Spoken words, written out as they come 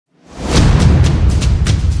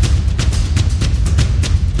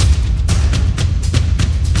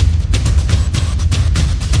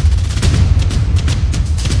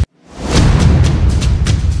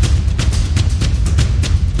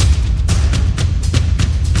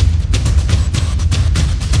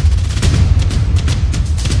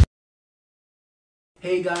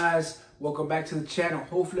Hey guys, welcome back to the channel.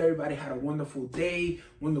 Hopefully everybody had a wonderful day,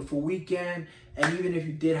 wonderful weekend, and even if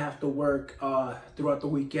you did have to work throughout the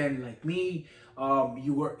weekend like me,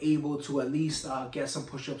 you were able to at least get some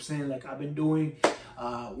push-ups in like I've been doing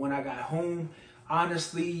when I got home.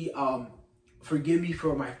 Honestly, forgive me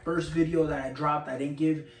for my first video that I dropped. I didn't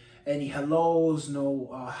give any hellos,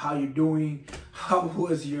 no how you're doing, how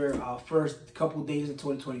was your first couple days in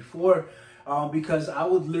 2024, because I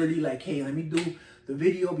was literally like, hey, let me do the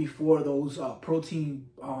video before those protein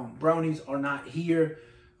brownies are not here,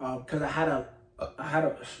 because I had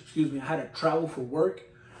to travel for work.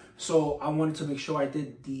 So I wanted to make sure I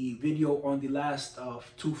did the video on the last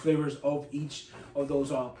two flavors of each of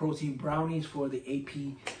those protein brownies for the AP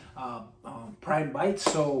Prime Bites.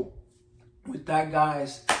 So with that,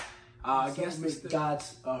 guys, I guess Mr.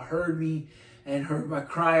 Gods heard me and heard my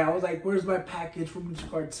cry. I was like, where's my package from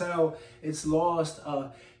NutriCartel? It's lost.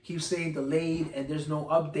 Keep saying delayed and there's no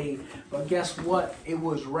update. But guess what? It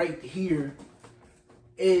was right here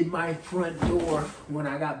in my front door when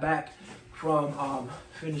I got back from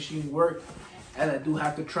finishing work, and I do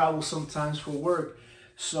have to travel sometimes for work,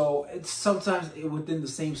 so it's sometimes within the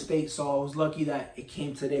same state. So I was lucky that it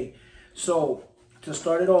came today. So to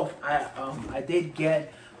start it off, I did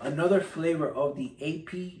get another flavor of the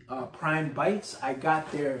AP Prime Bites. I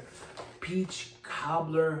got their peach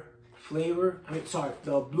cobbler flavor.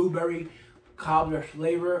 The blueberry cobbler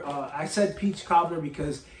flavor. I said peach cobbler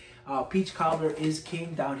because peach cobbler is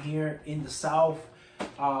king down here in the South.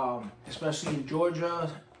 Especially in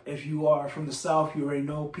Georgia. If you are from the South, you already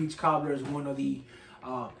know peach cobbler is one of the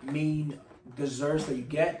main desserts that you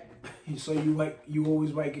get. So you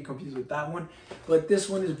always might get confused with that one. But this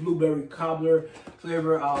one is blueberry cobbler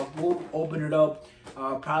flavor. We'll open it up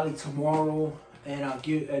probably tomorrow, and I'll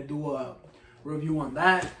do a review on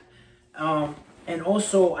that. And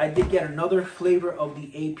also, I did get another flavor of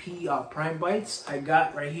the AP Prime Bites. I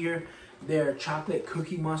got right here their chocolate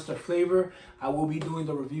cookie monster flavor. I will be doing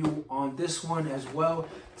the review on this one as well,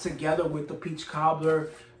 together with the peach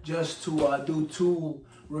cobbler, just to do two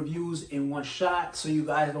reviews in one shot, so you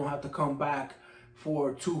guys don't have to come back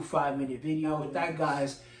for 2 5-minute videos. With that,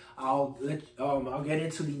 guys, I'll get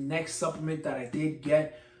into the next supplement that I did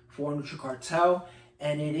get for NutriCartel,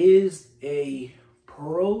 and it is a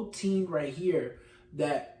protein right here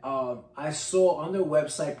that I saw on their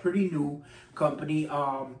website. Pretty new company.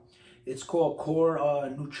 It's called Core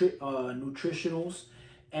Nutritionals,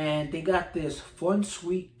 and they got this fun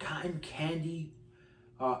sweet cotton candy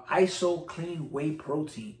ISO clean whey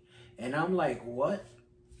protein. And I'm like, what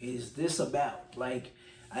is this about? Like,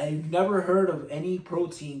 I've never heard of any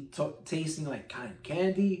protein tasting like cotton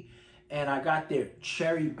candy. And I got their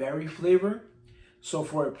cherry berry flavor. So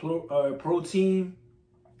for a protein,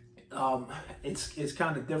 it's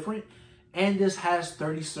kind of different. And this has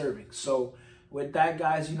 30 servings. So with that,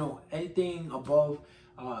 guys, you know, anything above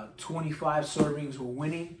 25 servings we're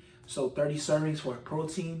winning. So 30 servings for a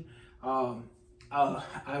protein.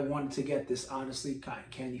 I wanted to get this, honestly, cotton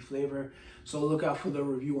candy flavor. So look out for the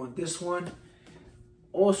review on this one.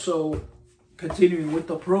 Also, continuing with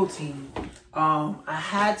the protein, I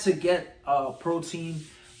had to get a protein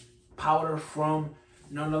powder from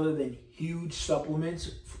none other than Huge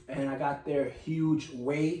Supplements. And I got their Huge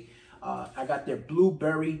Whey. I got their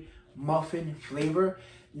blueberry muffin flavor.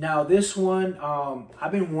 Now this one,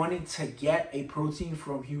 I've been wanting to get a protein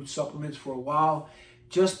from Huge Supplements for a while,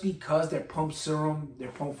 just because their pump serum, their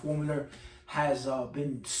pump formula has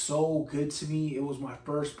been so good to me. It was my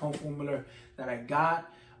first pump formula that I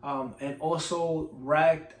got. And also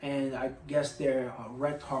Wrecked, and I guess their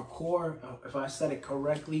Wrecked Hardcore, if I said it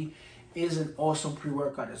correctly, is an awesome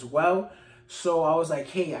pre-workout as well. So I was like,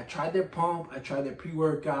 hey, I tried their pump, I tried their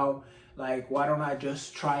pre-workout, like, why don't I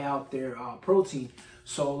just try out their protein?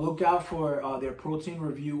 So look out for their protein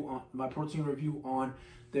review, on my protein review on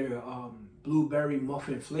their blueberry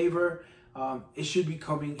muffin flavor. It should be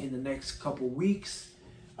coming in the next couple weeks.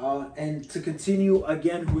 And to continue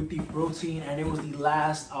again with the protein, and it was the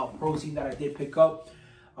last protein that I did pick up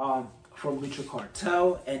from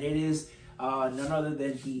NutriCartel, and it is none other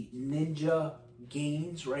than the Ninja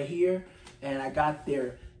Gains right here. And I got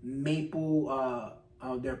their maple,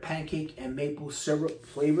 their pancake and maple syrup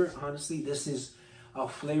flavor. Honestly, this is a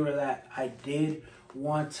flavor that I did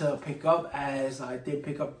want to pick up, as I did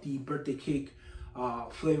pick up the birthday cake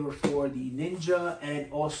flavor for the Ninja,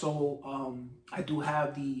 and also I do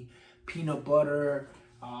have the peanut butter.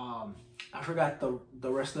 I forgot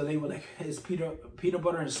the rest of the label. Like, it's peanut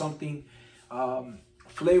butter and something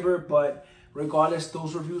flavor, but regardless,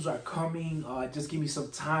 those reviews are coming. Just give me some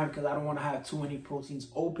time because I don't want to have too many proteins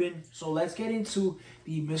open. So let's get into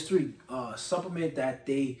the mystery supplement that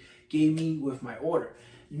they gave me with my order.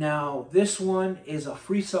 Now, this one is a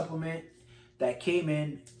free supplement that came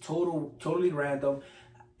in totally random.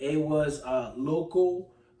 It was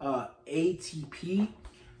local ATP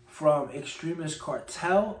from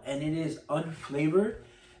NutriCartel, and it is unflavored.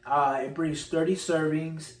 It brings 30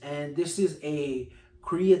 servings, and this is a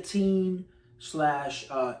creatine /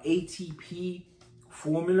 ATP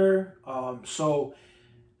formula. So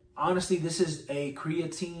honestly, this is a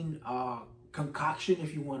creatine concoction,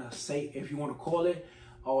 if you want to call it,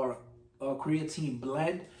 or a creatine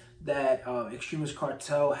blend that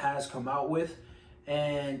NutriCartel has come out with.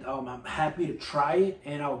 And I'm happy to try it,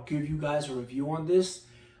 and I'll give you guys a review on this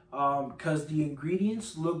because the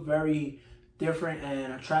ingredients look very different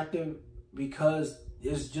and attractive, because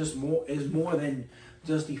it's more than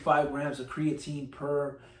just the 5 grams of creatine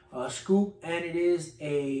per scoop, and it is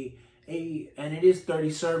it is 30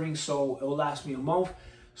 servings, so it will last me a month.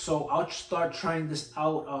 So I'll start trying this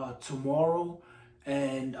out tomorrow,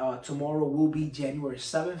 and tomorrow will be January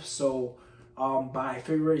 7th. So by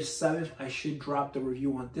February 7th, I should drop the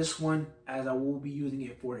review on this one, as I will be using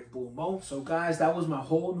it for a full month. So guys, that was my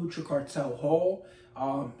whole NutriCartel haul.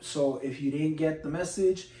 So if you didn't get the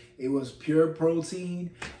message, it was pure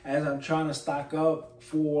protein, as I'm trying to stock up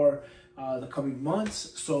for the coming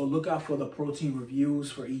months. So look out for the protein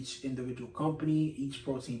reviews for each individual company, each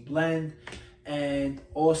protein blend. And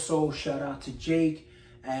also shout out to Jake,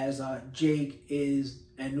 as Jake is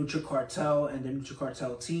and NutriCartel and the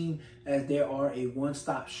NutriCartel team, as they are a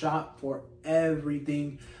one-stop shop for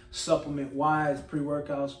everything supplement-wise: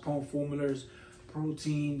 pre-workouts, pump formulas,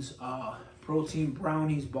 proteins, protein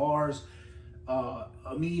brownies, bars,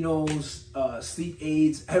 aminos, sleep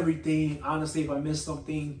aids, everything. Honestly, if I missed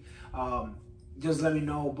something, just let me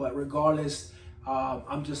know. But regardless,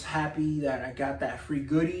 I'm just happy that I got that free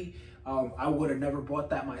goodie. I would have never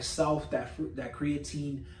bought that myself, that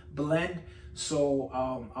creatine blend. So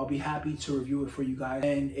I'll be happy to review it for you guys,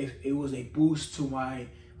 and if it was a boost to my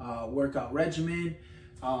workout regimen.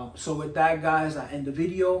 So with that, guys, I end the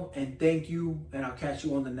video, and thank you, and I'll catch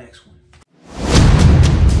you on the next one.